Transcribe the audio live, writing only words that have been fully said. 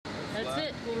That's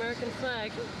it, the American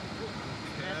flag. Okay.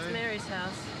 That's Mary's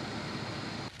house.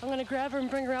 I'm gonna grab her and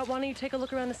bring her out. Why don't you take a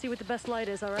look around to see what the best light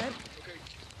is, all right?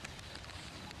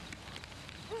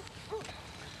 Okay.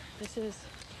 This is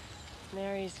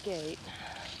Mary's gate.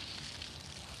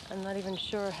 I'm not even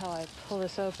sure how I pull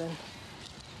this open.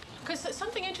 Because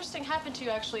something interesting happened to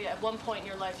you actually at one point in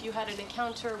your life. You had an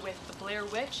encounter with the Blair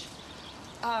Witch.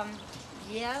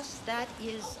 Yes, that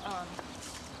is a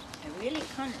really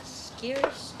kind of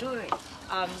scary story.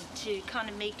 To kind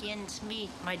of make ends meet,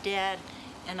 my dad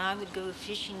and I would go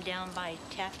fishing down by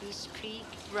Taffy's Creek.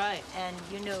 Right. And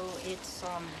you know, it's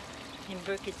in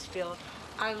Burkittsville.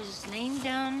 I was laying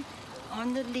down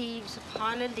on the leaves, a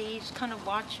pile of leaves, kind of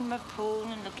watching my pole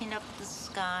and looking up at the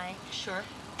sky. Sure.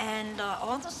 And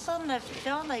all of a sudden I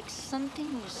felt like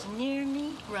something was near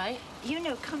me. Right. You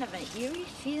know, kind of an eerie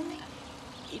feeling.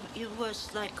 It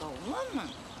was like a woman,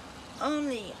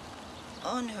 only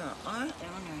on her arm,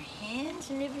 on her hands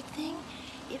and everything.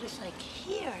 It was like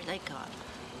hair, like a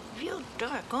real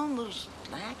dark, almost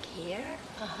black hair,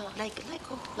 like a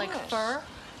horse. Like fur?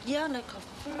 Yeah, like a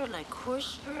fur, like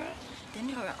horse fur. Then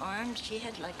her arms, she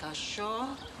had like a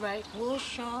shawl, Right. wool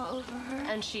shawl over her.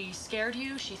 And she scared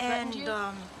you? She threatened you?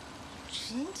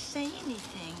 She didn't say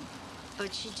anything,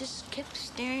 but she just kept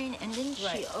staring, and then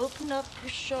Right. she opened up her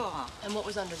shawl. And what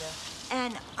was under there?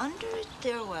 And under it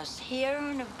there was hair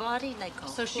on her body like a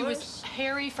So she was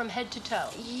hairy from head to toe?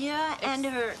 Yeah, and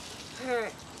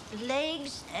her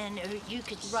legs and you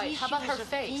could see Right, how she about was her a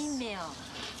face? female.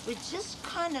 With just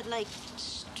kind of like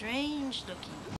strange looking.